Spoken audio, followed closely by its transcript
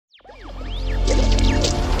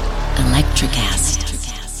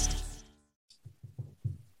Electricast.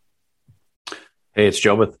 Hey, it's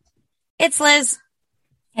Jobeth. It's Liz.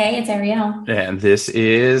 Hey, it's Ariel. And this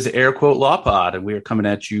is Air Quote Law Pod, and we are coming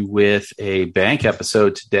at you with a bank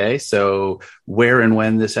episode today. So where and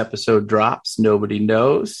when this episode drops, nobody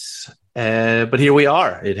knows. But here we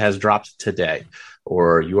are. It has dropped today,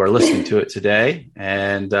 or you are listening to it today,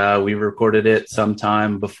 and we recorded it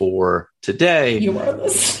sometime before today. You are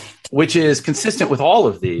listening. Which is consistent with all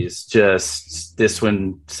of these, just this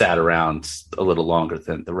one sat around a little longer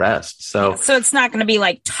than the rest. So it's not going to be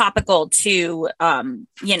like topical to,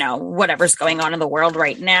 whatever's going on in the world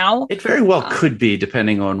right now. It very well could be,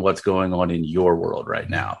 depending on what's going on in your world right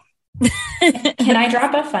now. Can I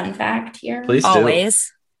drop a fun fact here? Please do.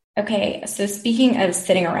 Always. Okay, so speaking of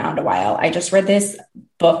sitting around a while, I just read this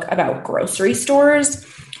book about grocery stores,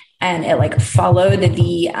 and it followed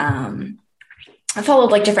I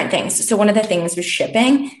followed different things. So one of the things was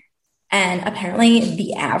shipping, and apparently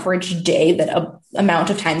the average day amount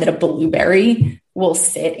of time that a blueberry will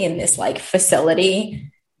sit in this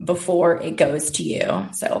facility before it goes to you.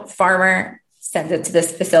 So farmer sends it to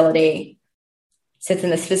this facility, sits in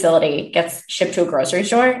this facility, gets shipped to a grocery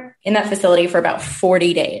store in that facility for about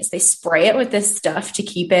 40 days. They spray it with this stuff to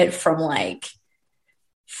keep it from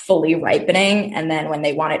fully ripening. And then when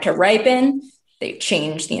they want it to ripen, they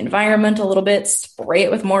change the environment a little bit, spray it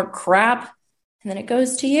with more crap, and then it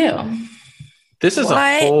goes to you. This is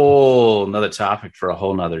a whole nother topic for a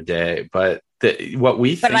whole nother day. But what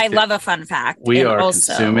we think, but I love a fun fact. We are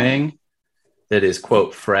also consuming that is,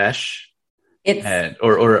 quote, fresh,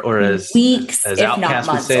 or as weeks, as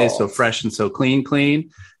Outcast would say, so fresh and so clean.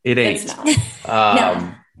 It ain't.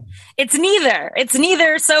 No. It's neither. It's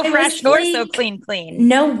neither so fresh nor so clean.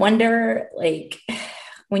 No wonder,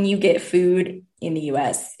 when you get food in the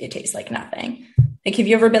US, it tastes like nothing. Have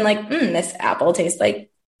you ever been this apple tastes like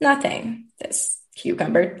nothing. This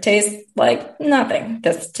cucumber tastes like nothing.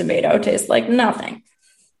 This tomato tastes like nothing.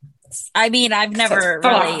 I mean, I've never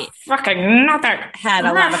really fucking nothing had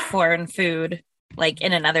a lot of foreign food,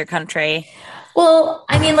 in another country. Well,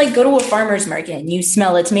 I mean, go to a farmer's market and you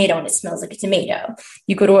smell a tomato and it smells like a tomato.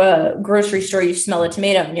 You go to a grocery store, you smell a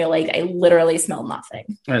tomato and you're like, I literally smell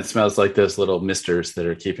nothing. And it smells like those little misters that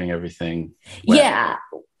are keeping everything wet. Yeah.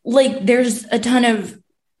 There's a ton of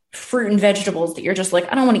fruit and vegetables that you're just I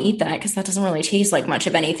don't want to eat that because that doesn't really taste like much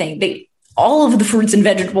of anything. All of the fruits and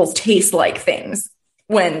vegetables taste like things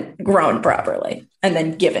when grown properly and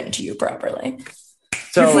then given to you properly.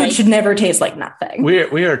 So your food should never taste like nothing.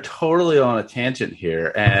 We are totally on a tangent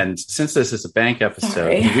here. And since this is a bank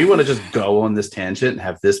episode, do we want to just go on this tangent and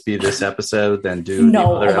have this be this episode, then do the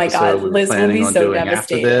other episode Liz will be so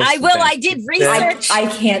devastated. I will. I did research. I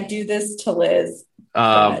can't do this to Liz.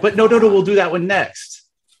 But no, we'll do that one next.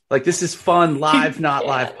 This is fun, live, not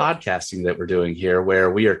live podcasting that we're doing here,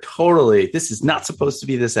 where we are this is not supposed to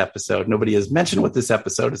be this episode. Nobody has mentioned what this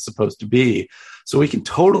episode is supposed to be. So we can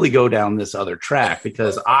totally go down this other track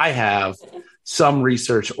because I have some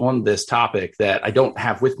research on this topic that I don't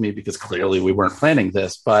have with me because clearly we weren't planning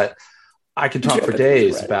this, but I could talk for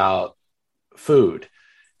days about food.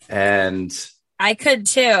 And I could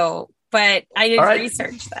too, but I didn't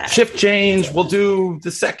research that. Shift change. We'll do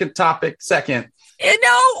the second topic second.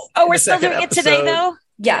 No. Oh, we're still doing it today, though?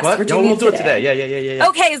 Yes. We'll do it today. Yeah.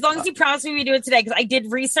 Okay, as long as you promise me we do it today, because I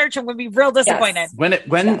did research and would be real disappointed.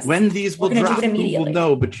 Yes. When these will drop, we will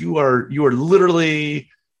know. But you are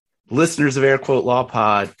literally listeners of Air Quote Law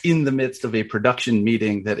Pod in the midst of a production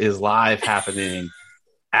meeting that is live happening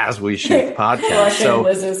as we shoot the podcast. So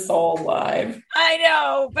Liz is so live. I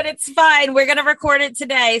know, but it's fine. We're going to record it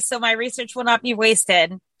today, so my research will not be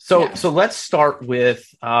wasted. So let's start with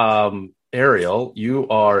Ariel. You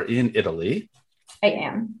are in Italy. I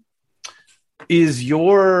am.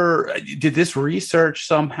 Did this research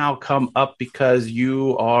somehow come up because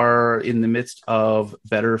you are in the midst of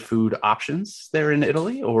better food options there in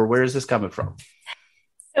Italy, or where is this coming from?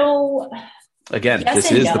 So again,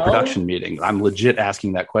 this is the production meeting. I'm legit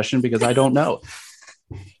asking that question because I don't know.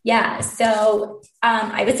 Yeah. So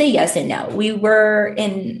I would say yes and no. We were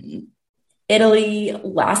in Italy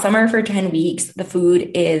last summer for 10 weeks. The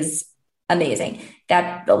food is amazing.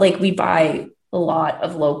 We buy a lot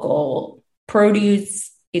of local produce.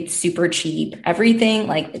 It's super cheap. Everything,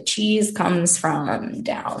 the cheese comes from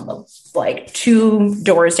down, 2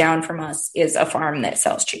 doors down from us is a farm that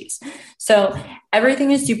sells cheese. So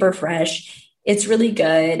everything is super fresh. It's really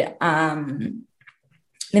good. The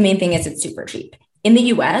main thing is it's super cheap. In the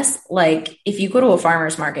US, if you go to a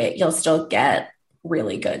farmer's market, you'll still get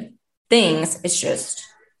really good things. It's just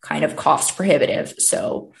kind of cost prohibitive.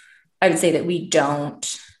 So I would say that we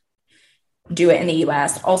don't do it in the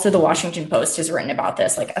US. Also, the Washington Post has written about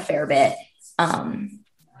this like a fair bit,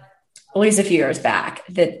 at least a few years back,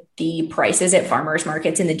 that the prices at farmers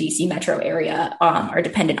markets in the DC metro area are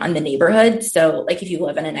dependent on the neighborhood. So like if you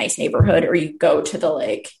live in a nice neighborhood or you go to the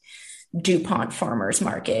like DuPont farmers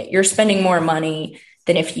market, you're spending more money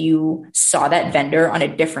than if you saw that vendor on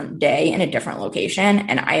a different day in a different location.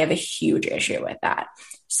 And I have a huge issue with that.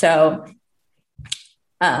 So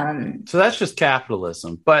that's just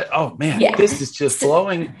capitalism. But oh man, this is just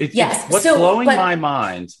blowing. What's blowing my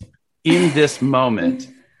mind in this moment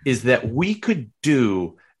is that we could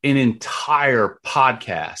do an entire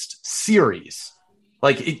podcast series.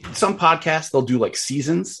 Like some podcasts, they'll do like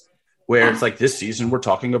seasons where it's like this season we're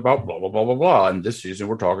talking about blah, blah, blah, blah, blah. And this season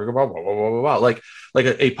we're talking about blah, blah, blah, blah, blah. Like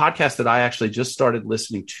a podcast that I actually just started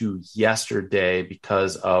listening to yesterday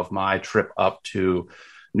because of my trip up to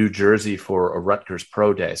New Jersey for a Rutgers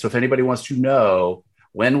Pro Day. So if anybody wants to know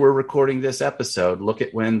when we're recording this episode, look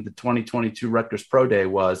at when the 2022 Rutgers Pro Day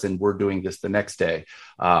was, and we're doing this the next day.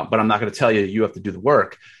 But I'm not going to tell you, you have to do the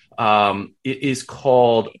work. It is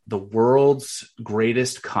called The World's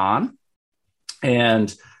Greatest Con.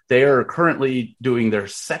 And they are currently doing their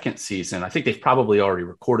second season. I think they've probably already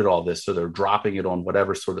recorded all this, so they're dropping it on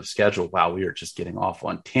whatever sort of schedule. Wow, we are just getting off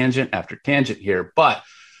on tangent after tangent here. But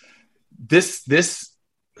this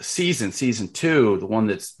season 2, the one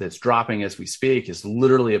that's dropping as we speak, is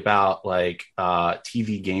literally about like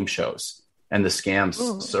TV game shows and the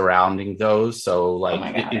scams surrounding those. So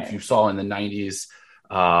like if you saw in the 90s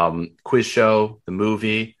Quiz Show, the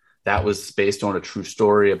movie, that was based on a true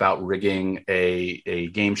story about rigging a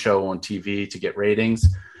game show on TV to get ratings.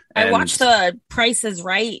 And I watched The Price is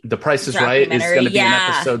Right. The Price is Right is going to be an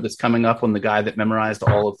episode that's coming up on the guy that memorized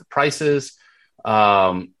all of the prices.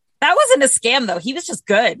 That wasn't a scam, though. He was just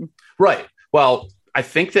good. Right. Well, I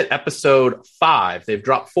think that episode 5, they've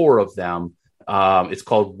dropped 4 of them. It's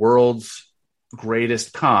called World's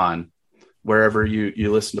Greatest Con, wherever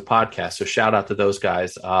you listen to podcasts. So shout out to those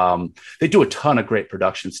guys. They do a ton of great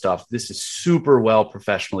production stuff. This is super well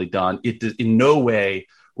professionally done. It in no way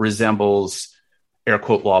resembles Air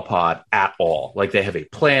Quote Law Pod at all. Like they have a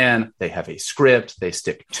plan, they have a script, they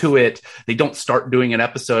stick to it. They don't start doing an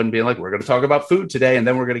episode and being like, we're going to talk about food today, and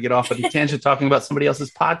then we're going to get off on a tangent talking about somebody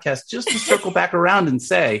else's podcast, just to circle back around and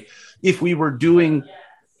say, if we were doing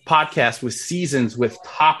podcasts with seasons with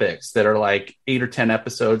topics that are like 8 or 10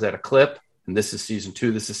 episodes at a clip, and this is season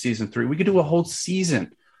 2, this is season 3, we could do a whole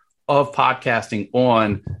season of podcasting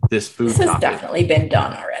on this food topic. This has definitely been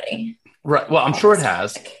done already. Right. Well, I'm sure it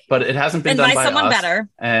has, but it hasn't been done by someone us. better.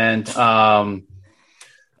 And so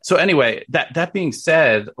anyway, that being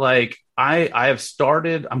said, like I have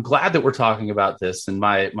started, I'm glad that we're talking about this, and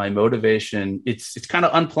my motivation, it's kind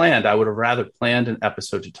of unplanned. I would have rather planned an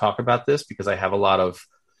episode to talk about this because I have a lot of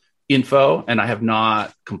info and I have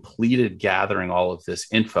not completed gathering all of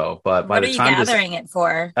this info. But by the time this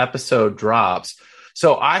episode drops,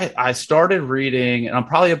 so I started reading, and I'm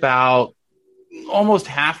probably about almost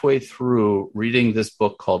halfway through reading this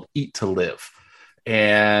book called Eat to Live.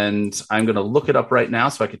 And I'm going to look it up right now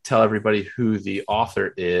so I could tell everybody who the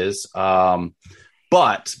author is. But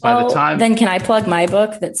by the time... Then can I plug my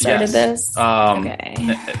book that started this?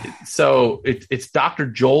 Okay. So it's Dr.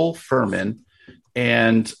 Joel Fuhrman.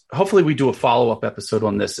 And hopefully we do a follow-up episode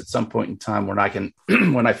on this at some point in time when I can,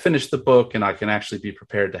 when I finish the book and I can actually be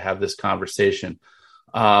prepared to have this conversation.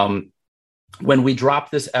 When we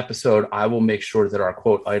drop this episode, I will make sure that our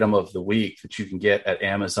quote item of the week that you can get at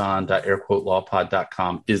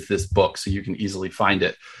amazon.airquotelawpod.com is this book, so you can easily find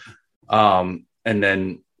it. And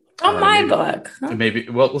then my book. Maybe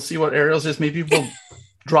we'll see what Ariel's is. Maybe we'll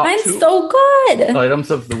drop Mine's 2 so good.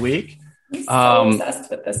 items of the week. I'm so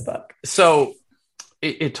obsessed with this book. So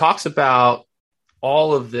it talks about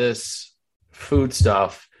all of this food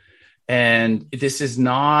stuff, and this is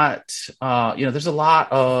not,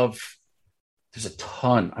 there's a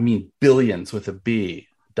ton, billions with a B,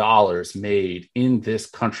 dollars made in this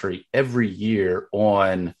country every year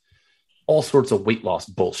on all sorts of weight loss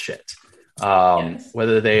bullshit.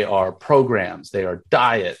 Whether they are programs, they are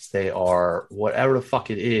diets, they are whatever the fuck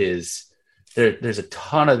it is, there's a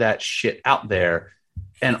ton of that shit out there.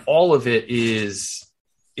 And all of it is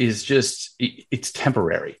just, it's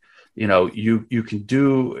temporary. You can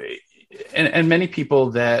do... And many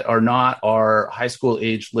people that are not our high school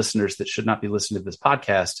age listeners that should not be listening to this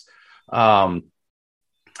podcast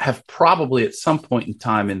have probably at some point in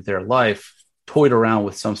time in their life toyed around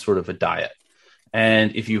with some sort of a diet.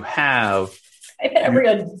 And if you have... I bet every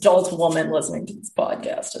adult woman listening to this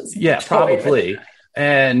podcast is... Yeah, probably.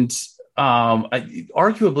 And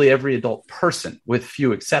arguably every adult person, with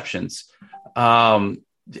few exceptions,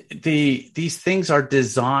 these things are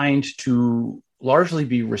designed to largely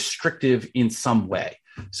be restrictive in some way.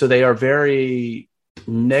 So they are very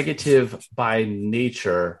negative by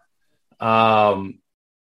nature, not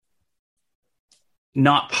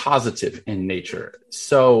positive in nature.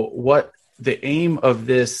 So what the aim of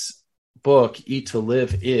this book, Eat to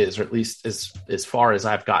Live, is, or at least as far as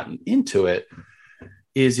I've gotten into it,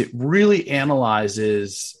 is it really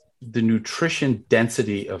analyzes the nutrition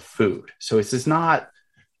density of food. So this is not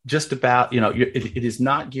just about, it is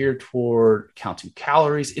not geared toward counting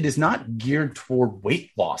calories. It is not geared toward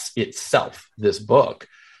weight loss itself, this book.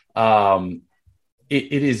 It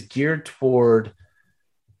is geared toward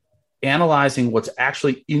analyzing what's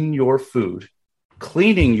actually in your food,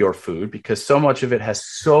 cleaning your food, because so much of it has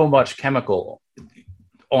so much chemical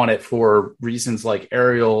on it for reasons like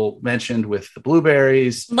Ariel mentioned with the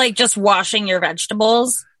blueberries. Like just washing your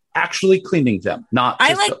vegetables. Actually cleaning them, not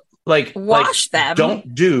just wash them.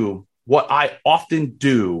 Don't do what I often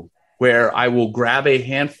do, where I will grab a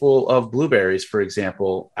handful of blueberries, for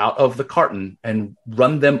example, out of the carton and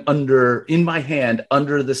run them in my hand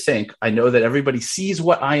under the sink. I know that everybody sees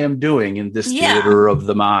what I am doing in this theater of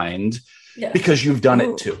the mind because you've done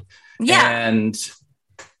it too. Yeah. And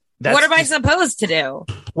what am I supposed to do?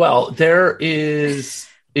 Well, there is...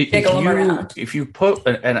 If you put,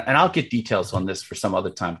 and I'll get details on this for some other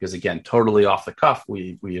time, because again, totally off the cuff,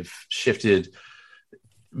 we have shifted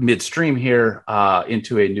midstream here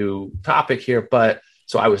into a new topic here, but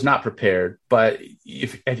so I was not prepared. But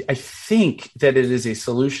I think that it is a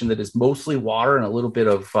solution that is mostly water and a little bit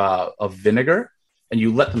of vinegar, and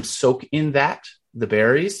you let them soak in the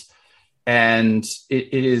berries, and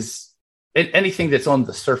it is. Anything that's on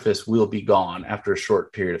the surface will be gone after a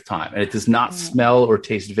short period of time. And it does not smell or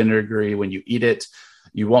taste vinegary when you eat it.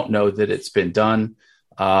 You won't know that it's been done.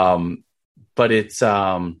 But it's,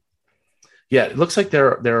 it looks like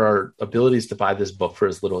there are abilities to buy this book for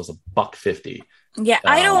as little as $1.50. Yeah.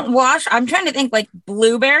 I don't wash. I'm trying to think, like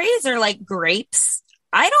blueberries or like grapes.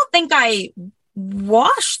 I don't think I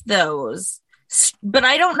wash those, but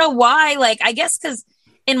I don't know why. Like, I guess because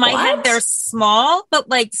in my head, they're small, but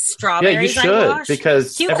like strawberries. Yeah, you should,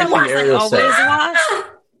 because everything Ariel says.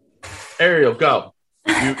 Ariel, go.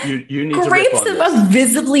 You need grapes to have a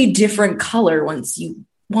visibly different color once you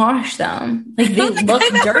wash them. Like they look I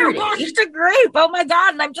never dirty. washed a grape. Oh my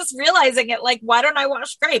god! And I'm just realizing it. Like, why don't I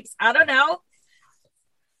wash grapes? I don't know.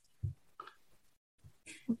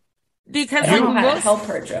 Because help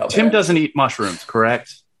her, Joe. Tim doesn't eat mushrooms,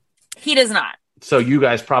 correct? He does not. So you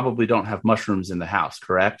guys probably don't have mushrooms in the house,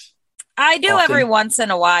 correct? I do every once in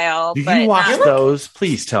a while. Do you wash those?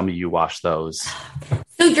 Please tell me you wash those.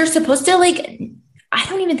 So you're supposed to I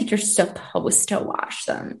don't even think you're supposed to wash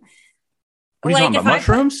them. What are you talking about,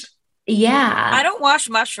 mushrooms? Yeah. I don't wash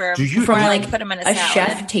mushrooms. Do you from put them in a salad.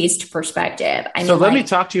 chef taste perspective? I mean, let me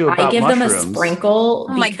talk to you about mushrooms. I give them a sprinkle.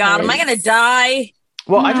 Oh my God, am I going to die?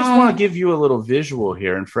 Well, I just want to give you a little visual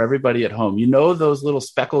here. And for everybody at home, those little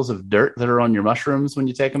speckles of dirt that are on your mushrooms when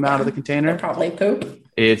you take them out of the container? They're probably poop.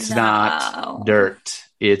 It's not dirt.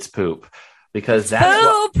 It's poop. Because that's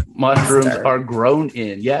what mushrooms are grown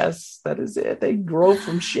in. Yes, that is it. They grow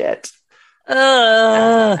from shit.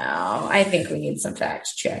 I think we need some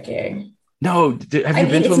fact checking. No, have you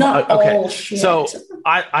been to them? Okay. So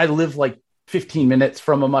I live like 15 minutes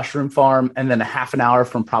from a mushroom farm and then a half an hour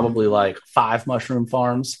from probably like 5 mushroom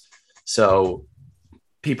farms. So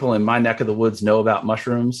people in my neck of the woods know about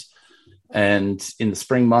mushrooms. And in the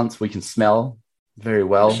spring months, we can smell very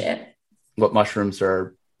well what mushrooms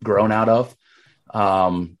are grown out of.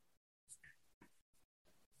 And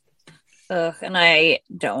I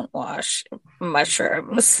don't wash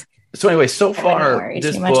mushrooms. So anyway, so far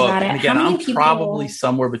this book, and again, I'm probably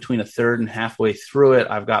somewhere between a third and halfway through it.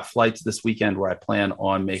 I've got flights this weekend where I plan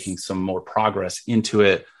on making some more progress into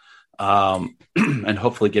it, and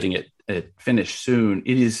hopefully getting it finished soon.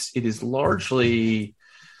 It is largely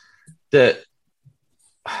that.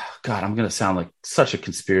 God, I'm going to sound like such a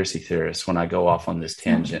conspiracy theorist when I go off on this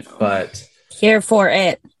tangent, but here for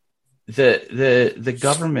it. The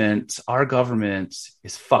government, our government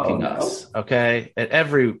is fucking us, okay, at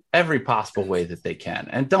every possible way that they can.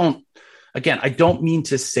 And I don't mean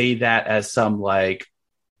to say that as some like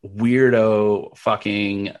weirdo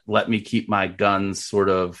fucking let me keep my guns sort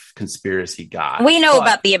of conspiracy guy. We know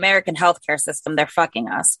about the American healthcare system. They're fucking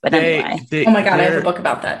us. But anyway. Oh my God, I have a book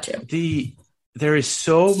about that too. There is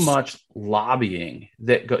so much lobbying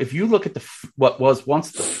that if you look at what was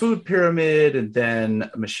once the food pyramid and then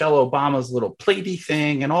Michelle Obama's little platey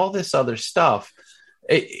thing and all this other stuff,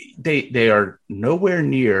 they are nowhere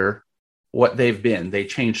near what they've been. They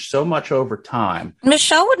changed so much over time.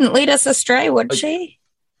 Michelle wouldn't lead us astray, would she?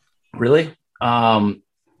 Really?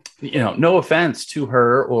 No offense to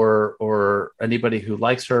her or anybody who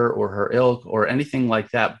likes her or her ilk or anything like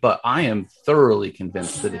that, but I am thoroughly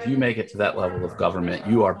convinced that if you make it to that level of government,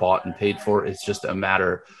 you are bought and paid for. It's just a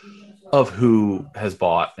matter of who has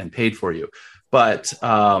bought and paid for you. But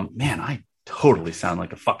man, I totally sound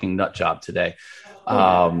like a fucking nut job today.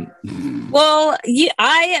 I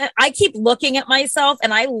keep looking at myself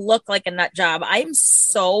and I look like a nut job. I'm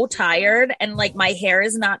so tired and like my hair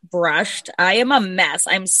is not brushed. I am a mess.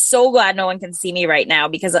 I'm so glad no one can see me right now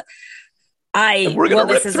because we're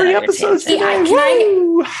gonna rip 3 episodes today.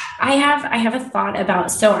 I have a thought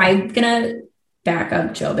about, so I'm gonna back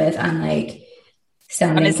up Jobeth on like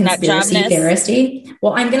sounding conspiracy theoristy.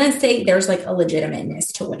 Well, I'm gonna say there's like a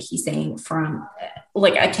legitimateness to what he's saying from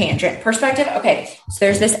like a tangent perspective. Okay, so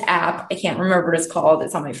there's this app, I can't remember what it's called,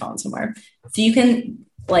 it's on my phone somewhere, so you can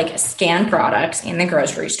like scan products in the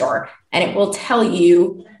grocery store and it will tell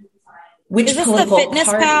you which political the Fitness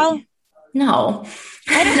party. Pal? No,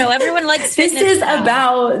 I don't know, everyone likes this Fitness is Pal.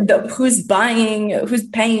 about who's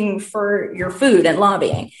paying for your food and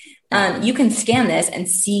lobbying. You can scan this and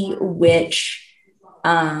see which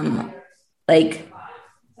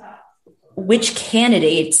which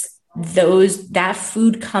candidates that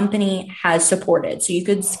food company has supported. So you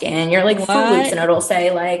could scan your like Fruit Loops and it'll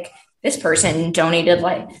say like this person donated,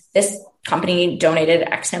 like this company donated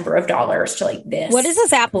X number of dollars to like this. What is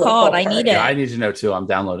this app called? I need it. Yeah, I need to know too. I'm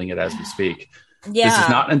downloading it as we speak. Yeah. This is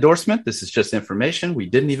not an endorsement. This is just information. We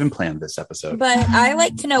didn't even plan this episode. But I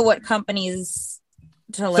like to know what companies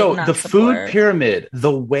to like so not the support. Food pyramid,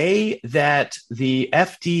 the way that the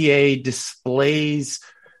FDA displays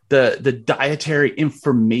the dietary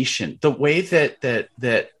information, the way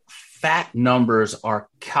that fat numbers are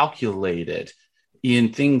calculated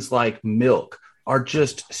in things like milk are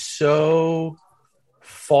just so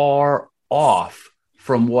far off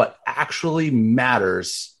from what actually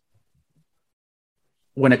matters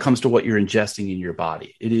when it comes to what you're ingesting in your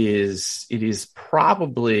body. It is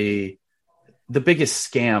probably the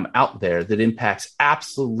biggest scam out there that impacts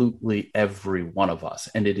absolutely every one of us.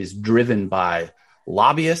 And it is driven by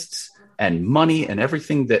lobbyists and money and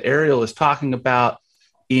everything that Ariel is talking about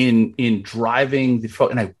in driving the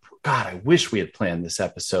and I wish we had planned this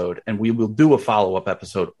episode, and we will do a follow-up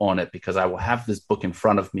episode on it because I will have this book in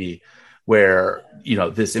front of me where,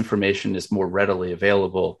 this information is more readily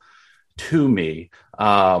available to me.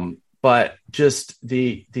 But just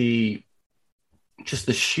the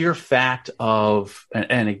sheer fact of,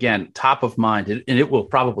 and again, top of mind, and it will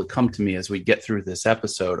probably come to me as we get through this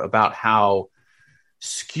episode about how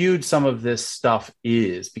skewed some of this stuff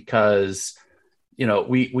is, because,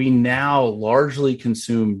 we now largely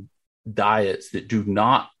consume diets that do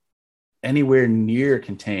not anywhere near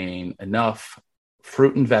contain enough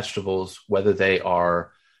fruit and vegetables, whether they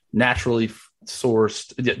are naturally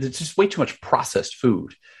sourced. There's just way too much processed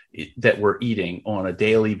food that we're eating on a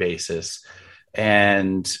daily basis.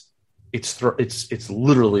 And it's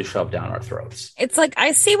literally shoved down our throats. It's like,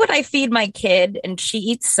 I see what I feed my kid and she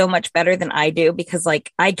eats so much better than I do because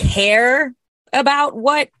like I care about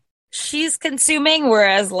what she's consuming.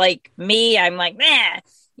 Whereas like me, I'm like,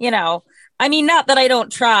 I mean, not that I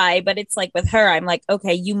don't try, but it's like with her, I'm like,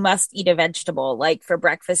 okay, you must eat a vegetable. Like for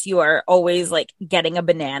breakfast, you are always like getting a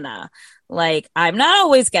banana. Like I'm not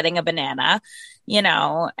always getting a banana,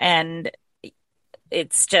 and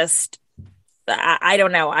it's just, I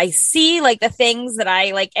don't know. I see like the things that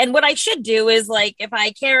I like. And what I should do is like, if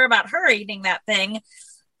I care about her eating that thing,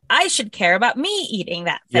 I should care about me eating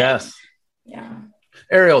that thing. Yes. Yeah.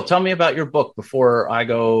 Ariel, tell me about your book before I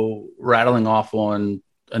go rattling off on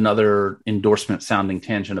another endorsement sounding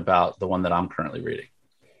tangent about the one that I'm currently reading.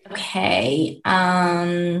 Okay.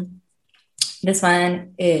 This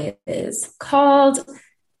one is called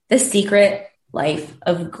The Secret Life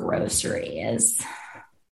of Groceries.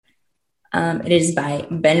 It is by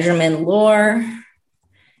Benjamin Lohr.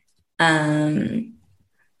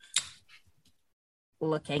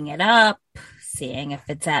 Looking it up, seeing if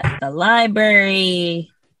it's at the library.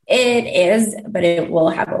 It is, but it will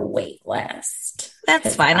have a wait list.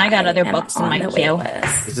 That's fine. I got other books in my queue.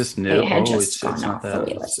 Is this new? It's not that.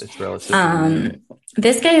 It's relatively.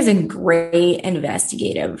 This guy is a great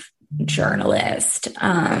investigative journalist.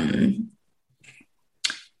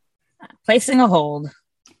 Placing a hold.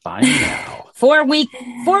 Fine now. 4 week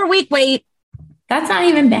wait. That's not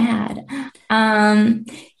even bad.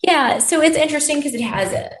 Yeah, so it's interesting because it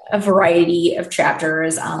has a variety of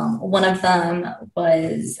chapters. One of them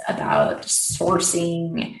was about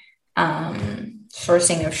sourcing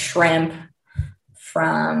of shrimp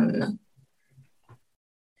from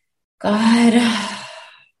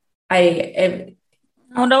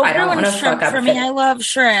Oh, don't I don't ruin want to shrimp fuck up for me. I love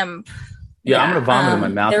shrimp. Yeah, I'm gonna vomit in my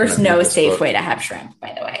mouth. There's when I no read this safe book. way to have shrimp,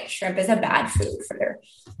 by the way. Shrimp is a bad food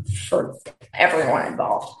for everyone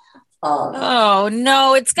involved. Oh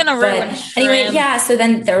no, it's gonna ruin But shrimp. anyway, yeah. So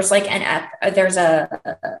then there's like there's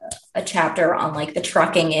a chapter on like the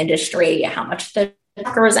trucking industry, how much the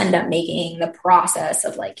truckers end up making, the process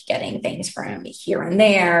of like getting things from here and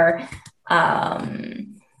there.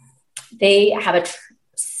 They have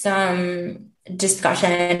some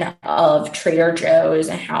discussion of Trader Joe's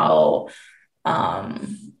and how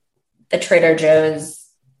the Trader Joe's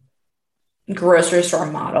grocery store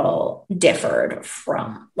model differed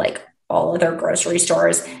from like all other grocery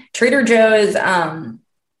stores. Trader Joe's,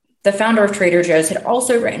 the founder of Trader Joe's had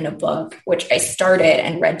also written a book, which I started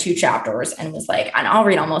and read 2 chapters and was like, and I'll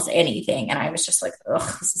read almost anything. And I was just like,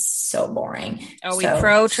 ugh, this is so boring. Are we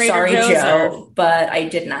pro Trader sorry, Joe's? Joe, but I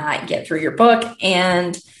did not get through your book.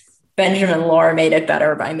 And Benjamin Lore made it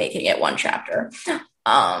better by making it 1 chapter.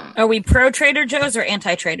 Are we pro Trader Joe's or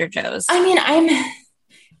anti Trader Joe's? I mean,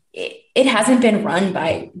 it hasn't been run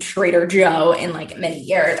by Trader Joe in like many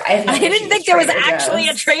years. I didn't think there was actually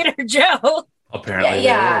a Trader Joe. Apparently,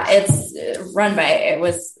 it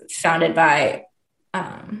was founded by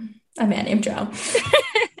a man named Joe.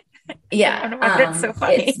 Yeah, I don't know why that's so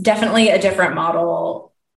funny. It's definitely a different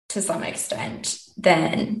model to some extent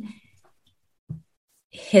than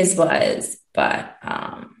his was, but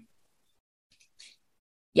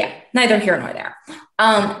yeah, neither here nor there.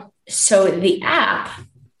 So the app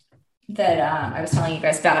that I was telling you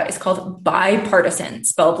guys about is called Bipartisan,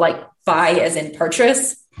 spelled like buy as in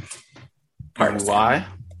purchase. Partisan. Why?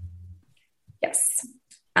 Yes.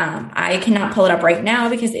 I cannot pull it up right now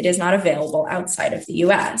because it is not available outside of the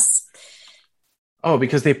US. Oh,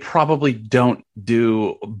 because they probably don't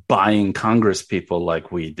do buying Congress people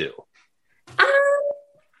like we do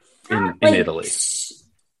in Italy.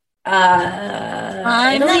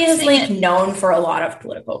 Italy is like known for a lot of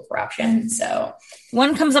political corruption. So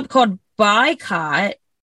one comes up called Boycott,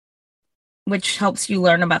 which helps you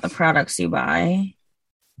learn about the products you buy.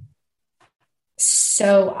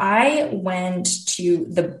 So I went to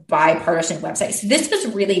the Bipartisan website. So this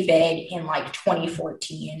was really big in like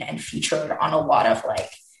 2014 and featured on a lot of like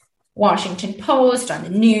Washington Post, on the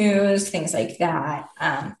news, things like that.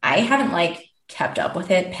 I haven't like kept up with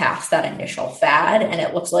it past that initial fad, and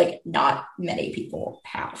it looks like not many people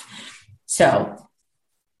have. So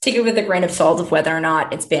take it with a grain of salt of whether or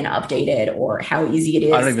not it's been updated or how easy it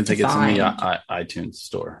is. I don't even think it's in the iTunes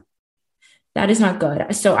store. That is not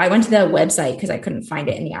good. So I went to the website because I couldn't find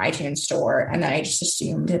it in the iTunes store, and then I just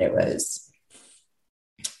assumed that it was.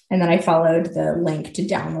 And then I followed the link to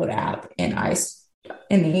download app in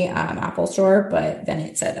the Apple store, but then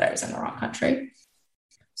it said that I was in the wrong country.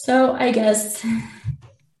 So I guess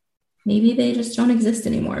maybe they just don't exist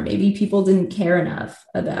anymore. Maybe people didn't care enough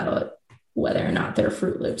about whether or not their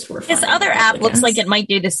Fruit Loops were fine. This other app looks like it might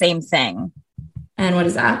do the same thing. And what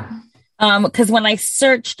is that? Because when I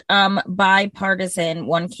searched Bipartisan,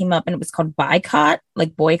 one came up and it was called Boycott,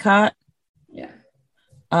 like boycott. Yeah.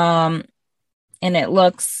 And it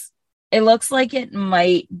looks like it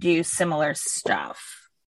might do similar stuff.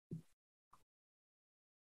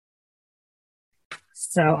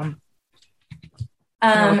 So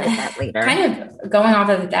I'll look at that later. Kind of going off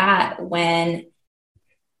of that, when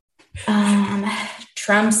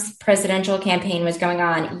Trump's presidential campaign was going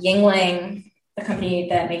on, Yuengling, the company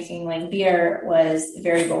that makes Yuengling beer, was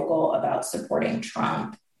very vocal about supporting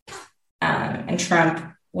Trump. And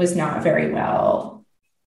Trump was not did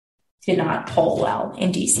not poll well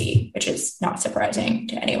in DC, which is not surprising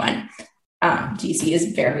to anyone. DC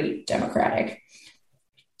is very Democratic.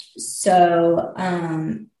 So,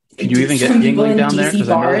 can you even get Yuengling down there? Because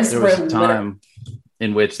I know there was a time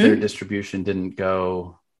in which their distribution didn't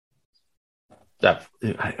go that,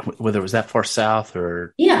 whether it was that far south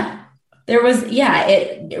or. Yeah, there was. Yeah,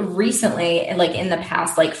 it recently, like in the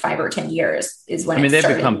past, like 5 or 10 years, is when they've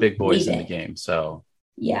become big boys in the game. So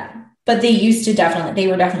yeah, but they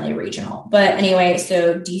were definitely regional. But anyway,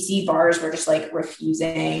 so DC bars were just like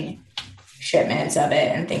refusing shipments of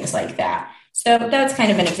it and things like that. So that's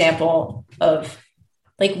kind of an example of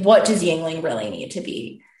like, what does Yuengling really need to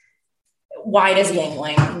be? Why does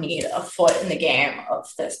Yuengling need a foot in the game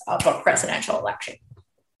of a presidential election?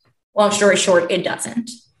 Long story short, it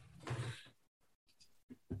doesn't.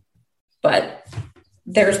 But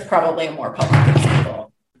there's probably a more public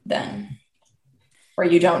example than where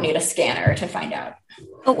you don't need a scanner to find out.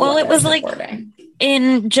 Well, it was like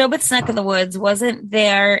in Jobeth's neck of the woods, wasn't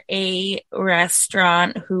there a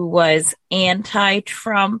restaurant who was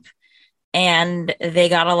anti-Trump and they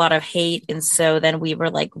got a lot of hate. And so then we were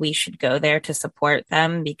like, we should go there to support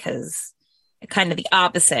them, because kind of the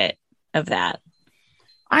opposite of that.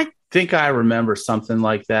 I think I remember something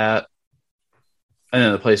like that. And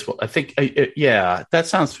then the place, I think, yeah, that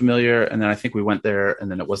sounds familiar. And then I think we went there, and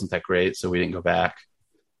then it wasn't that great, so we didn't go back.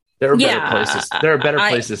 There are better places. There are better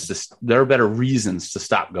places there are better reasons to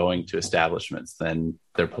stop going to establishments than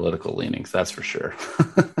their political leanings. That's for sure.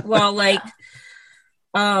 Well, like,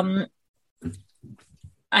 I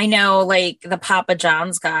know, like, the Papa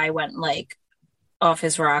John's guy went like off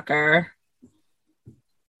his rocker.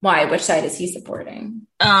 Why? Which side is he supporting?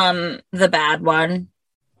 The bad one.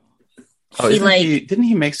 Oh, didn't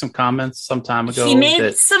he make some comments some time ago? He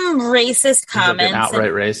made some racist comments. Like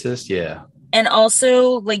outright racist, yeah. And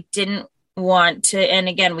also, like, didn't want to, and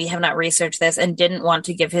again, we have not researched this, and didn't want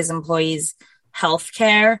to give his employees health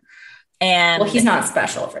care. And well, he's not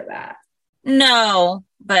special for that. No,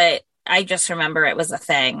 but I just remember it was a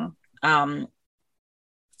thing.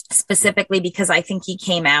 Specifically because I think he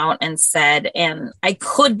came out and said, and I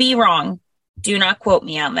could be wrong, do not quote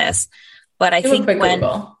me on this, but I think when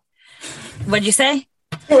Google. What'd you say?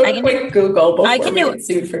 I can quick Google before I can we get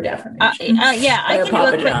sued for defamation. Yeah, I can do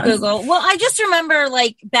a quick Google. Well, I just remember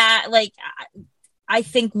like that. Like, I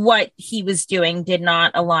think what he was doing did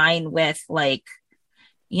not align with, like,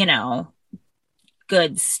 you know,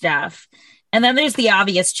 good stuff. And then there's the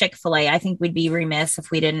obvious Chick-fil-A. I think we'd be remiss if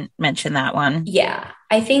we didn't mention that one. Yeah,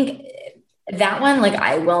 I think that one, like,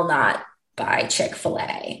 I will not buy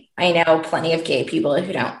Chick-fil-A. I know plenty of gay people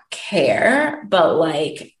who don't care, but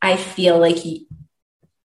like, I feel like,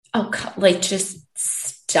 just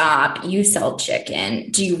stop. You sell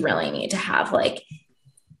chicken. Do you really need to have, like,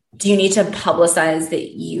 do you need to publicize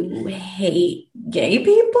that you hate gay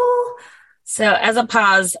people? So as a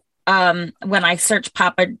pause, when I search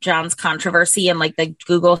Papa John's controversy and like the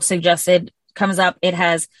Google suggested comes up, it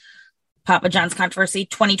has Papa John's controversy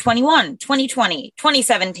 2021, 2020,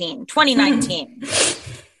 2017, 2019,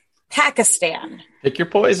 Pakistan. Pick your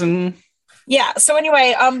poison. Yeah. So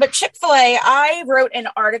anyway, but Chick-fil-A, I wrote an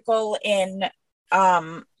article in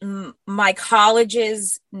my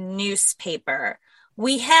college's newspaper.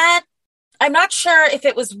 I'm not sure if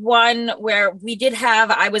it was one where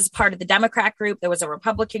I was part of the Democrat group, there was a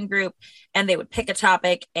Republican group, and they would pick a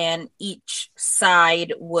topic and each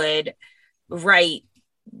side would write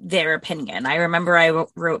their opinion. I remember I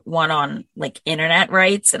wrote one on like internet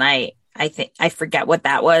rights, and I think I forget what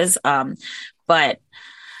that was. But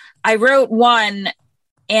I wrote one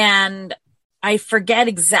and I forget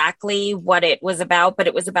exactly what it was about, but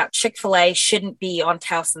it was about Chick-fil-A shouldn't be on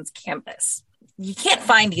Towson's campus. You can't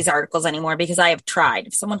find these articles anymore because I have tried.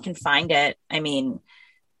 If someone can find it, I mean,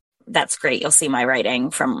 that's great. You'll see my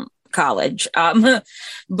writing from college. And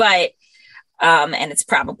it's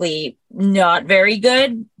probably not very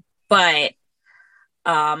good, but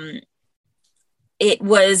it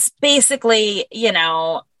was basically, you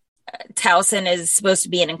know, Towson is supposed to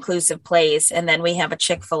be an inclusive place, and then we have a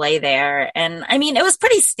Chick-fil-A there. And I mean, it was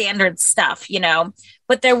pretty standard stuff, you know,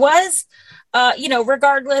 but there was, you know,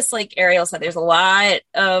 regardless, like Ariel said, there's a lot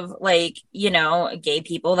of, like, you know, gay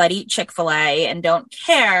people that eat Chick-fil-A and don't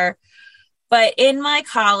care. But in my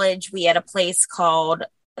college, we had a place called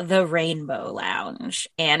the Rainbow Lounge,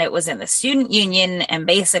 and it was in the student union. And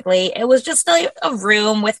basically it was just a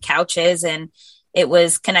room with couches, and it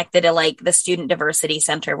was connected to like the Student Diversity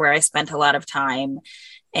Center where I spent a lot of time.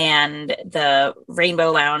 And the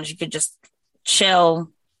Rainbow Lounge, you could just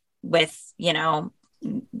chill with, you know,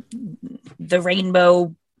 the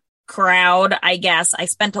rainbow crowd, I guess. I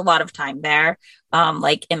spent a lot of time there,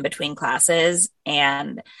 like in between classes,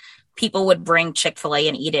 and people would bring Chick-fil-A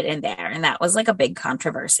and eat it in there. And that was like a big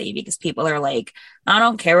controversy because people are like, I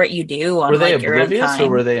don't care what you do on, were they like, your own oblivious, time. or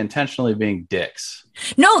were they intentionally being dicks?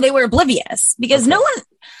 No, they were oblivious because no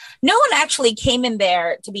one actually came in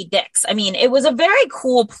there to be dicks. I mean, it was a very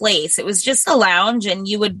cool place. It was just a lounge, and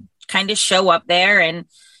you would kind of show up there and,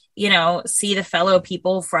 you know, see the fellow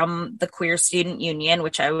people from the Queer Student Union,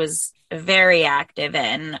 which I was very active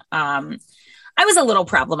in. I was a little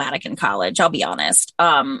problematic in college, I'll be honest,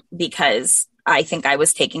 because I think I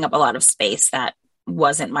was taking up a lot of space that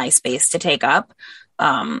wasn't my space to take up,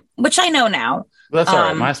 which I know now. Well, that's all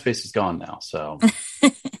right. My space is gone now, so.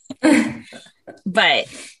 But,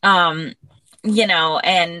 you know,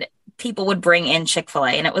 and people would bring in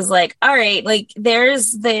Chick-fil-A, and it was like, all right, like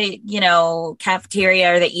there's the, you know,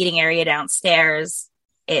 cafeteria or the eating area downstairs.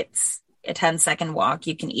 It's a 10-second walk.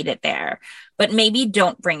 You can eat it there, but maybe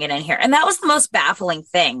don't bring it in here. And that was the most baffling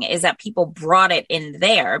thing, is that people brought it in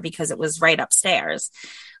there because it was right upstairs.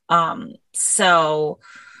 So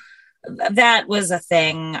that was a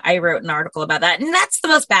thing. I wrote an article about that. And that's the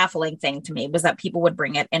most baffling thing to me, was that people would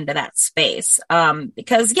bring it into that space.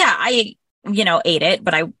 Because I, ate it,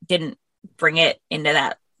 but I didn't bring it into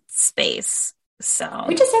that space. So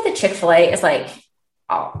we just said that Chick-fil-A is like,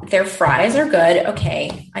 oh, their fries are good.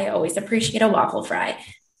 Okay. I always appreciate a waffle fry,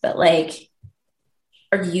 but like,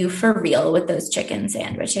 are you for real with those chicken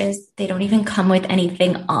sandwiches? They don't even come with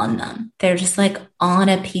anything on them. They're just like on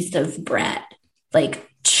a piece of bread. Like,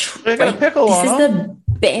 they got a pickle on them. This is the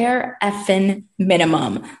bare effing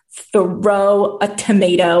minimum. Throw a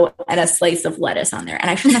tomato and a slice of lettuce on there,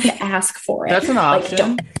 and I shouldn't have to ask for it. That's an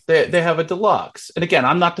option. They have a deluxe. And again,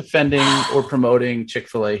 I'm not defending or promoting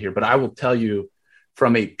Chick-fil-A here, but I will tell you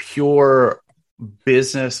from a pure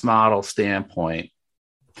business model standpoint,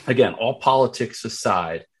 again, all politics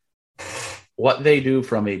aside, what they do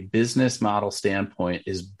from a business model standpoint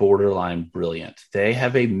is borderline brilliant. They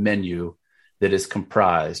have a menu that is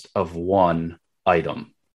comprised of one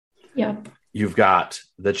item. Yep. You've got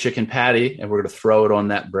the chicken patty, and we're going to throw it on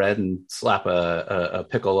that bread and slap a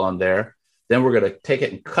pickle on there. Then we're going to take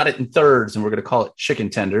it and cut it in thirds, and we're going to call it chicken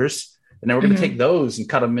tenders. And then we're going to take those and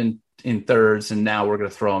cut them in thirds, and now we're going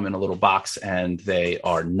to throw them in a little box, and they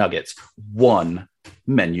are nuggets. One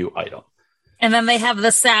menu item. And then they have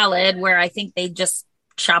the salad, where I think they just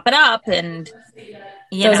chop it up and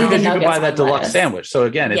you can buy that deluxe sandwich. So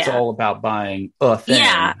again, it's all about buying a thing.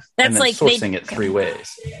 Yeah, that's and then like sourcing it three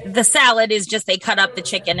ways. The salad is just they cut up the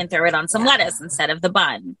chicken and throw it on some lettuce instead of the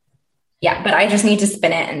bun. Yeah, but I just need to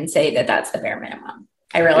spin it and say that that's the bare minimum.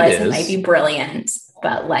 I realize it might be brilliant,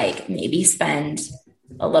 but like maybe spend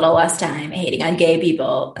a little less time hating on gay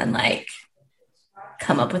people and like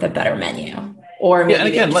come up with a better menu. Or maybe and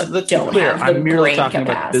again, let's be clear. I'm merely talking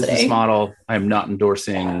about the business model. I'm not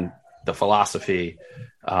endorsing the philosophy.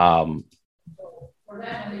 That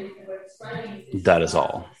is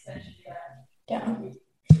all. Yeah.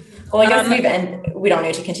 Well, I guess we don't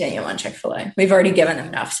need to continue on Chick-fil-A. We've already given them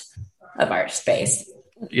enough of our space.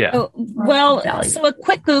 Yeah. So a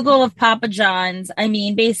quick Google of Papa John's. I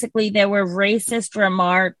mean, basically there were racist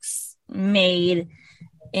remarks made,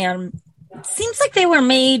 and it seems like they were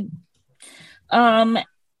made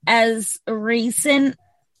as recent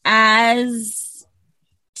as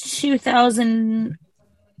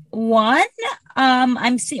 2001.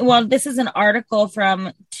 I'm seeing, this is an article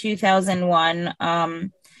from 2001. I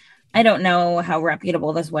don't know how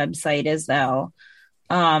reputable this website is though.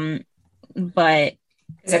 But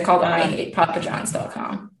is it called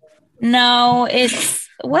IHatePapaJohns.com? No, it's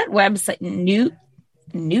what website? News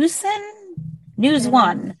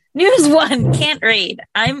One. Can't read.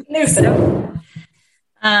 I'm Newsom.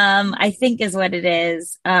 I think is what it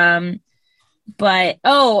is. But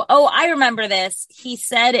I remember this. He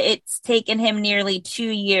said it's taken him nearly 2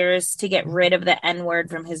 years to get rid of the N-word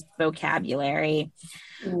from his vocabulary.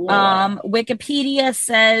 Wikipedia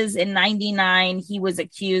says in 1999 he was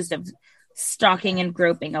accused of stalking and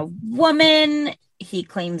groping a woman. He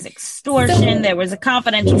claims extortion. There was a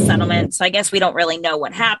confidential settlement, so I guess we don't really know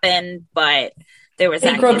what happened, but there was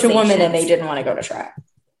he groped a woman and they didn't want to go to trial.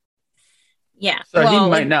 Yeah. So he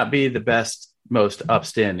might not be the best, most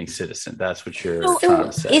upstanding citizen. That's what you're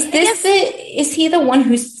trying to say. Is he the one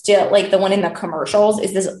who's still like the one in the commercials?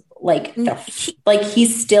 Is this like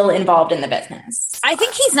he's still involved in the business? I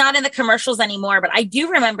think he's not in the commercials anymore, but I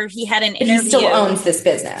do remember he had an interview. He still owns this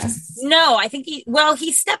business. No, I think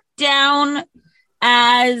he stepped down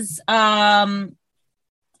as what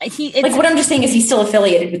I'm just saying is he's still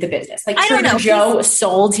affiliated with the business. Like Trader Joe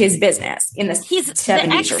sold his business in the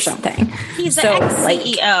 70s or something. He's the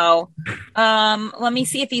ex-CEO. Let me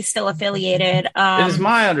see if he's still affiliated. It is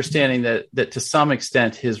my understanding that to some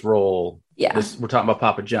extent his role, we're talking about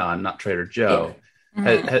Papa John, not Trader Joe,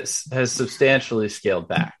 has substantially scaled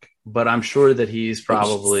back. But I'm sure that he's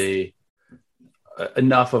probably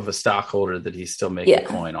enough of a stockholder that he's still making a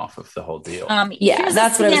coin off of the whole deal.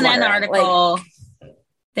 That's what CNN article.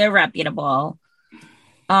 They're reputable.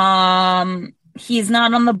 He's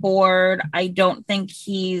not on the board. I don't think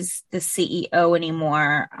he's the CEO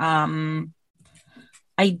anymore.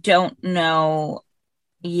 I don't know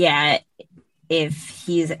yet if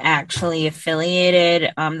he's actually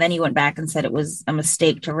affiliated. Then he went back and said it was a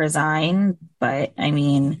mistake to resign. But I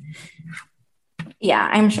mean, yeah,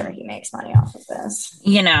 I'm sure he makes money off of this.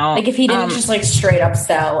 Like if he didn't just like straight up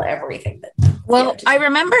sell everything. I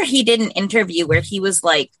remember he did an interview where he was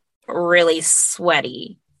like really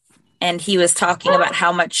sweaty and he was talking about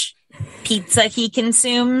how much pizza he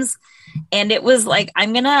consumes. and it was like,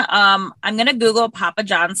 I'm gonna Google Papa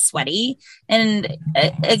John's sweaty. And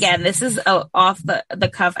again, this is a off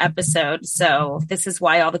the cuff episode, so this is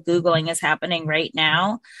why all the Googling is happening right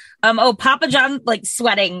now. Papa John like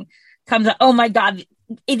sweating comes up. Oh my God,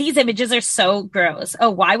 these images are so gross.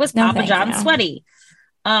 Oh, why was Papa John sweaty?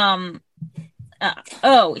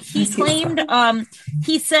 He claimed,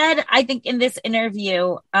 he said, I think in this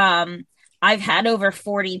interview, I've had over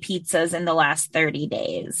 40 pizzas in the last 30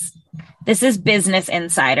 days. This is Business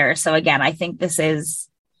Insider. So again, I think this is,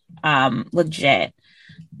 legit,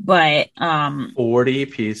 but, 40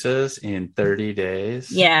 pizzas in 30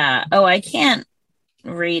 days. Yeah. Oh, I can't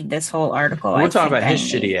read this whole article. We're talking about his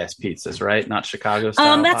shitty ass pizzas, right? Not Chicago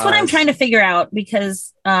style. That's what I'm trying to figure out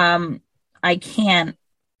because, I can't,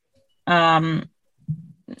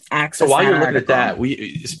 access. So while you're looking article. at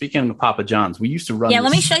that, speaking of Papa John's, we used to run. Yeah,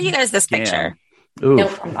 let me show you guys this picture.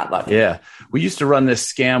 Nope, I'm not looking. Yeah, we used to run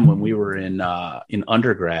this scam when we were in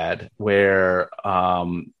undergrad, where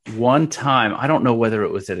one time, I don't know whether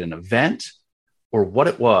it was at an event or what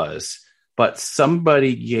it was, but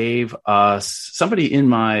somebody in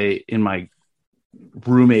my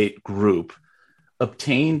roommate group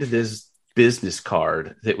obtained this business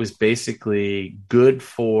card that was basically good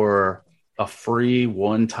for a free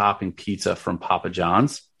one topping pizza from Papa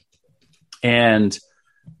John's. And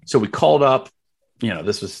so we called up,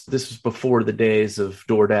 this was before the days of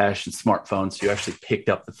DoorDash and smartphones. So you actually picked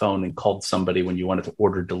up the phone and called somebody when you wanted to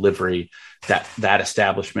order delivery. That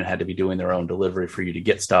establishment had to be doing their own delivery for you to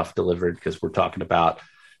get stuff delivered, because we're talking about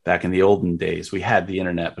back in the olden days. We had the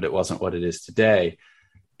internet, but it wasn't what it is today.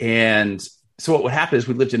 And so what would happen is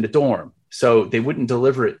we lived in a dorm. So they wouldn't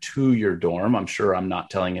deliver it to your dorm. I'm sure I'm not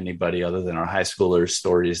telling anybody other than our high schoolers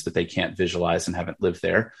stories that they can't visualize and haven't lived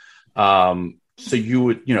there. So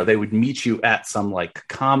they would meet you at some like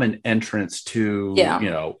common entrance to,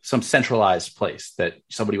 some centralized place that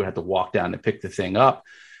somebody would have to walk down to pick the thing up.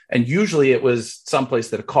 And usually it was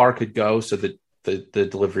someplace that a car could go. So that the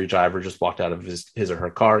delivery driver just walked out of his or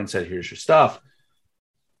her car and said, here's your stuff.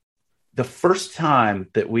 The first time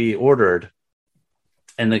that we ordered,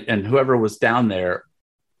 and whoever was down there,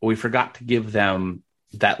 we forgot to give them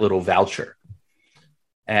that little voucher.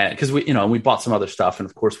 And because we bought some other stuff, and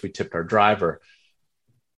of course we tipped our driver.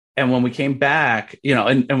 And when we came back,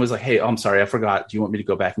 and was like, hey, I'm sorry, I forgot. Do you want me to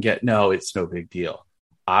go back and get? No, it's no big deal.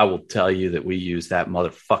 I will tell you that we used that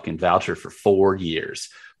motherfucking voucher for 4 years.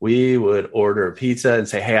 We would order a pizza and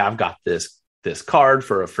say, hey, I've got this card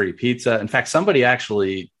for a free pizza. In fact, somebody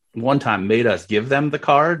actually one time made us give them the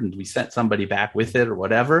card, and we sent somebody back with it or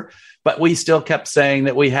whatever, but we still kept saying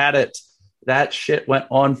that we had it. That shit went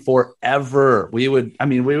on forever.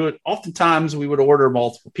 Oftentimes we would order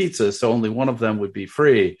multiple pizzas, so only one of them would be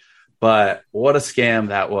free, but what a scam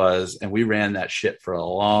that was. And we ran that shit for a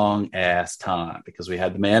long ass time because we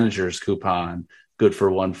had the manager's coupon, good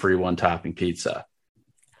for one free, one topping pizza.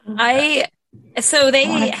 I want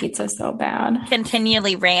a pizza so bad.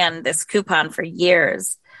 Continually ran this coupon for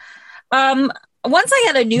years. Once I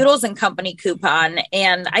had a Noodles and Company coupon,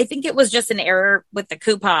 and I think it was just an error with the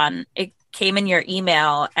coupon. It came in your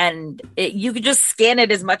email, and you could just scan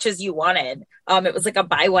it as much as you wanted. It was like a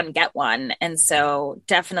buy one, get one. And so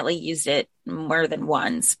definitely used it more than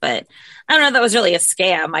once, but I don't know. That was really a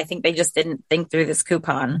scam. I think they just didn't think through this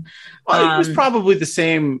coupon. Well, it was probably the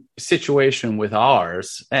same situation with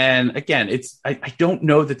ours. And again, I don't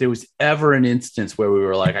know that there was ever an instance where we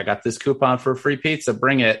were like, I got this coupon for a free pizza,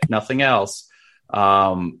 bring it, nothing else.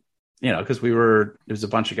 Because it was a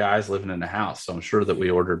bunch of guys living in a house. So I'm sure that we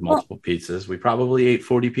ordered multiple pizzas. We probably ate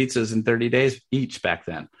 40 pizzas in 30 days each back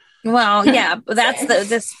then. Well, yeah, that's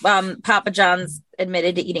this Papa John's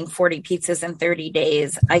admitted to eating 40 pizzas in 30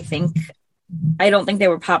 days. I don't think they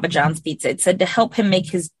were Papa John's pizza. It said to help him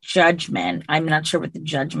make his judgment. I'm not sure what the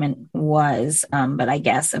judgment was, but I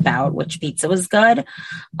guess about which pizza was good.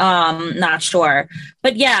 Not sure.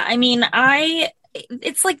 But yeah,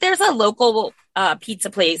 it's like there's a local pizza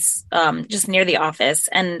place just near the office,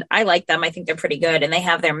 and I like them. I think they're pretty good, and they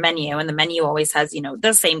have their menu, and the menu always has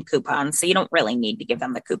the same coupon, so you don't really need to give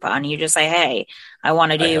them the coupon. You just say, hey, I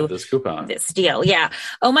want to do this coupon, this deal. Yeah.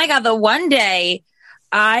 Oh my God, the one day,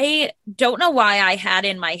 I don't know why I had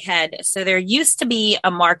in my head, so there used to be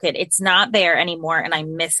a market. It's not there anymore, and I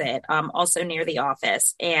miss it. Also near the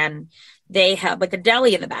office, and they have like a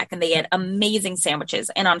deli in the back, and they had amazing sandwiches.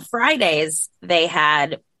 And on Fridays, they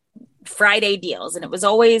had Friday deals, and it was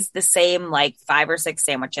always the same, like 5 or 6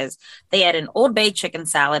 sandwiches. They had an Old Bay chicken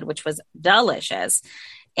salad, which was delicious.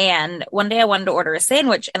 And one day I wanted to order a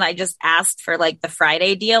sandwich, and I just asked for like the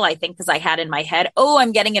Friday deal, I think, because I had in my head,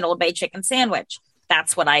 I'm getting an Old Bay chicken sandwich.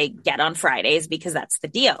 That's what I get on Fridays because that's the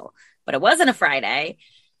deal. but it wasn't a Friday.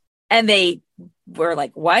 And they were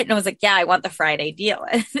like, what? And I was like, yeah, I want the Friday deal.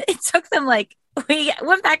 And it took them like, we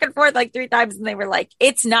went back and forth like 3 times and they were like,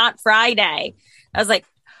 it's not Friday. I was like,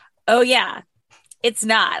 oh yeah, it's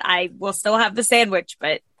not. I will still have the sandwich,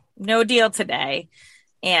 but no deal today.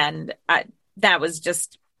 And that was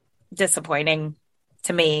just disappointing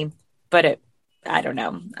to me, but I don't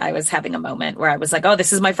know. I was having a moment where I was like, oh,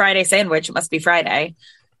 this is my Friday sandwich. It must be Friday.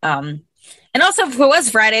 And also if it was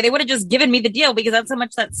Friday, they would have just given me the deal because that's how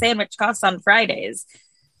much that sandwich costs on Fridays.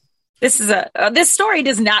 This story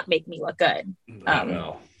does not make me look good.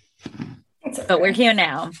 No. But we're here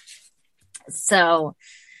now. So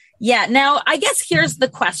yeah, now I guess here's the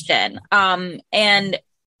question. And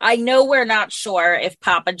I know we're not sure if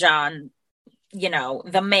Papa John,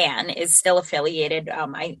 the man is still affiliated.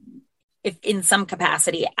 If in some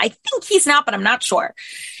capacity, I think he's not, but I'm not sure.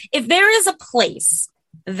 If there is a place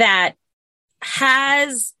that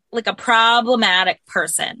has like a problematic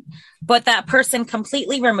person, but that person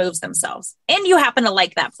completely removes themselves and you happen to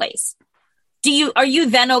like that place, are you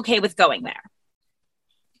then okay with going there?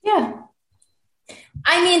 Yeah.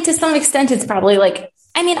 I mean, to some extent, it's probably like,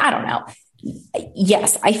 I don't know.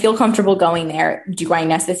 Yes, I feel comfortable going there. Do I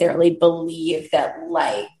necessarily believe that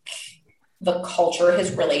like the culture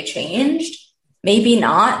has really changed? Maybe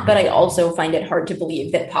not, but I also find it hard to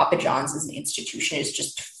believe that Papa John's as an institution is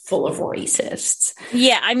just full of racists.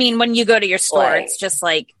 Yeah, I mean, when you go to your store, it's just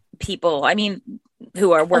like people,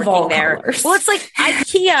 who are working there. Colors. Well, it's like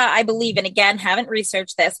IKEA, I believe, and again, haven't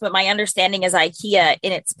researched this, but my understanding is IKEA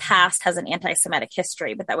in its past has an anti-Semitic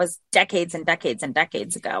history, but that was decades and decades and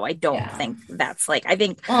decades ago. I don't think that's like, I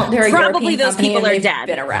think probably those people are dead.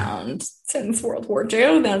 Been around since World War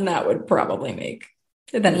II, then that would probably make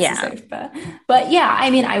then it's a safe bet. But yeah,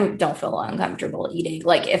 I don't feel uncomfortable eating.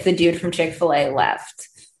 Like if the dude from Chick-fil-A left,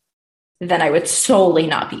 then I would solely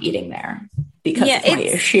not be eating there because of my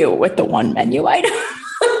issue with the one menu item.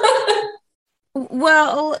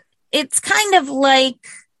 Well, it's kind of like,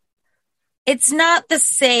 it's not the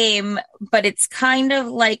same, but it's kind of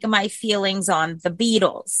like my feelings on the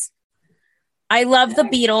Beatles. I love the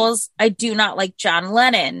Beatles. I do not like John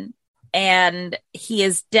Lennon, and he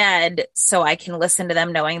is dead, so I can listen to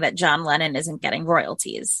them knowing that John Lennon isn't getting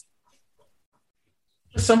royalties.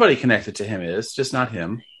 Somebody connected to him is, just not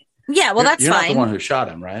him. Yeah, well, that's you're fine. Not the one who shot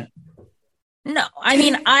him, right? No, I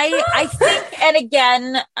think, and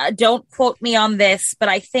again, don't quote me on this, but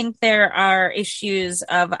I think there are issues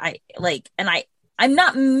of I'm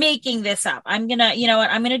not making this up. I'm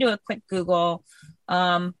gonna do a quick Google,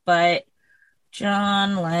 but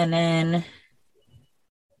John Lennon,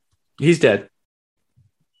 he's dead.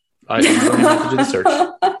 I don't have to do the search.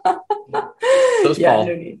 Those Paul,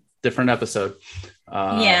 different episode.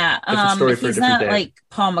 If he's not day. Like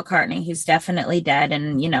Paul McCartney, who's definitely dead,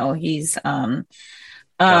 and he's gotta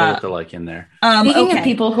get the like in there. Speaking of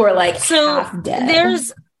people who are like half dead,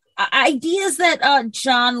 there's ideas that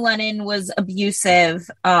John Lennon was abusive.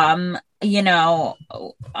 I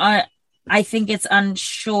think it's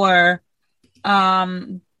unsure.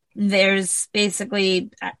 There's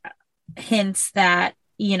basically hints that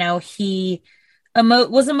he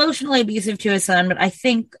was emotionally abusive to his son, but I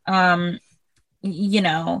think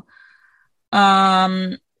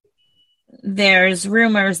there's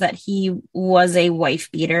rumors that he was a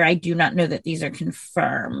wife beater. I do not know that these are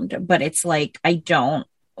confirmed, but it's like, I don't,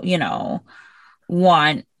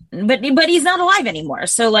 want, but he's not alive anymore.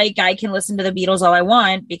 So like, I can listen to the Beatles all I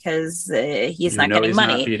want because he's not getting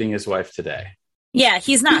money. He's not beating his wife today. Yeah,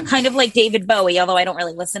 he's not, kind of like David Bowie, although I don't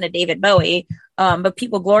really listen to David Bowie. But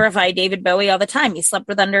people glorify David Bowie all the time. He slept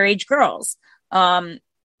with underage girls. Or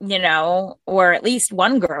at least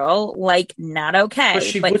one girl, like, not okay. But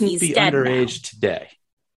she wouldn't he's be dead underage now. Today.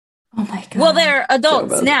 Oh my God. Well, they're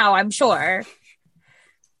adults now, I'm sure.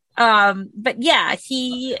 But yeah,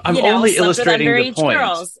 I'm only illustrating the point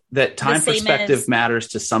that time perspective matters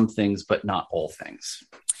to some things, but not all things.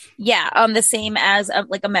 Yeah, the same as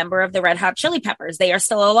like a member of the Red Hot Chili Peppers. They are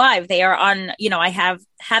still alive. They are on, I have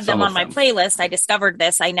had them on my playlist. I discovered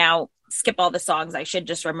this. I now skip all the songs. I should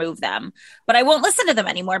just remove them, but I won't listen to them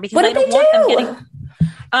anymore because I don't want them getting.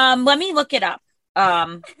 Let me look it up.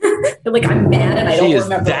 Like I'm mad and I don't remember. She is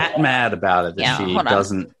that mad about it that she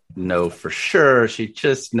doesn't know for sure. She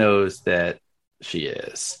just knows that she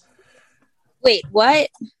is. Wait, what?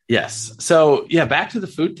 Yes. So yeah, back to the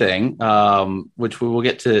food thing, which we will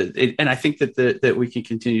get to, and I think that we can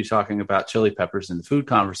continue talking about chili peppers in the food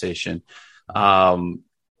conversation. I'm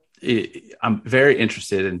very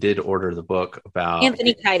interested and did order the book about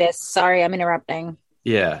Anthony Kiedis. Sorry, I'm interrupting.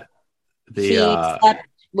 Yeah, he slept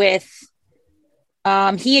with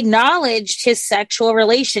He acknowledged his sexual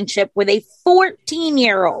relationship with a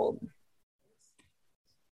 14-year-old.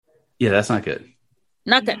 Yeah, that's not good.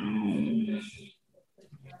 Not good.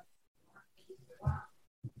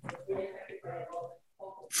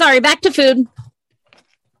 Sorry, back to food.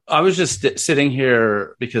 I was just sitting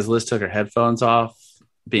here because Liz took her headphones off,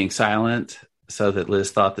 being silent, so that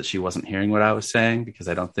Liz thought that she wasn't hearing what I was saying, because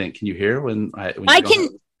I don't think, can you hear when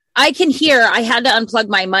I can hear. I had to unplug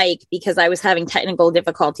my mic because I was having technical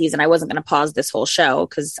difficulties and I wasn't going to pause this whole show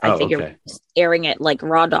because I figured okay. Airing it like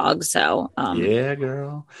raw dog. So yeah,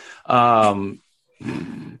 girl.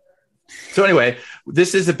 So anyway,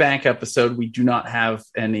 this is a bank episode. We do not have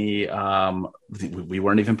any, we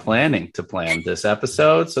weren't even planning to plan this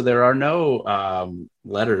episode. So there are no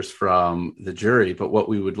letters from the jury. But what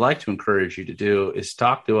we would like to encourage you to do is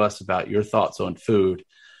talk to us about your thoughts on food.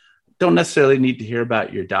 Don't necessarily need to hear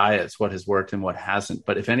about your diets, what has worked and what hasn't.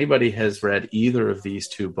 But if anybody has read either of these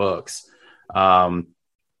two books,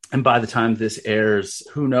 and by the time this airs,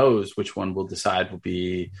 who knows which one we'll decide will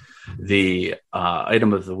be the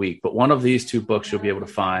item of the week. But one of these two books you'll be able to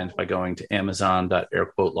find by going to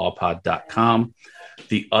amazon.airquotelawpod.com.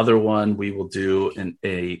 The other one we will do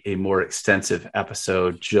a more extensive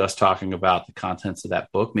episode just talking about the contents of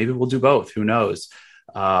that book. Maybe we'll do both. Who knows?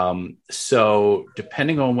 So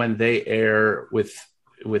depending on when they air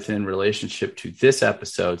within relationship to this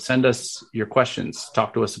episode, send us your questions.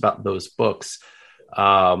 Talk to us about those books.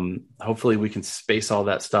 Hopefully we can space all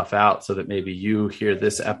that stuff out so that maybe you hear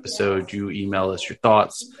this episode, you email us your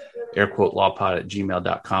thoughts,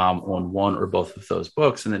 airquotelawpod@gmail.com on one or both of those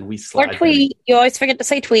books. And then we slide. Or tweet. You always forget to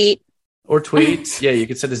say tweet. Or tweet. Yeah, you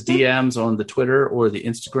can send us DMs on the Twitter or the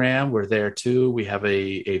Instagram. We're there too. We have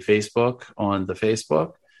a Facebook on the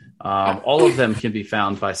Facebook. All of them can be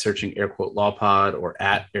found by searching Airquote Law Pod or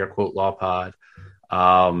at Airquote Law Pod.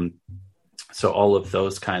 So all of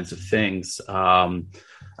those kinds of things. I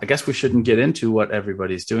guess we shouldn't get into what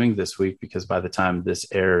everybody's doing this week, because by the time this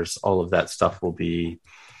airs, all of that stuff will be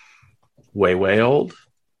way, way old.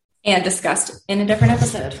 And discussed in a different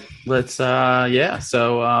episode. Let's,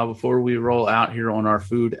 So before we roll out here on our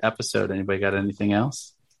food episode, anybody got anything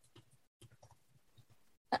else?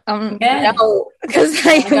 No, because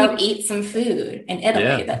I go eat some food in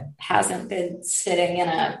Italy that hasn't been sitting in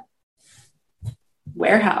a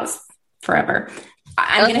warehouse forever.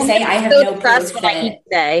 I'm going to say I have no proof that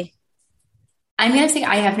I'm going to say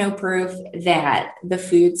I have no proof that the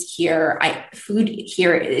food here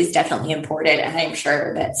is definitely imported, and I'm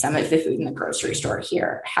sure that some of the food in the grocery store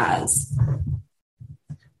here has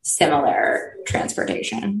similar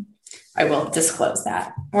transportation. I will disclose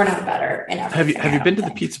that. We're not better in everything. Have you been to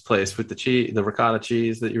the pizza place with the cheese, the ricotta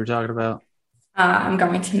cheese that you were talking about? I'm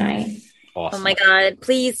going tonight. Awesome. Oh my God.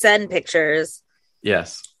 Please send pictures.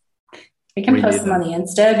 Yes. We can post them on the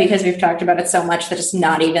Insta because we've talked about it so much that it's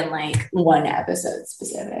not even like one episode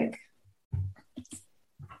specific.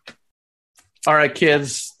 All right,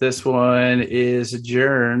 kids, this one is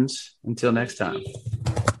adjourned until next time,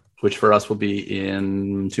 which for us will be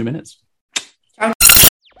in 2 minutes.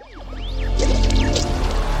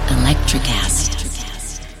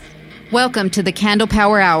 Electricast. Welcome to the Candle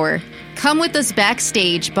Power Hour. Come with us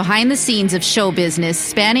backstage behind the scenes of show business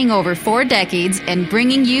spanning over 4 decades and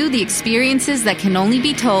bringing you the experiences that can only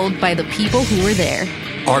be told by the people who were there.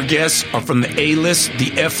 Our guests are from the A-list,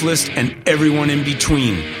 the F-list, and everyone in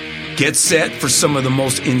between. Get set for some of the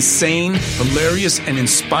most insane, hilarious, and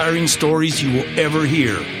inspiring stories you will ever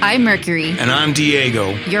hear. I'm Mercury. And I'm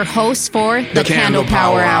Diego. Your hosts for the Candle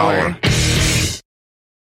Power Hour.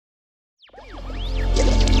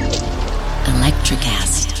 Electricast.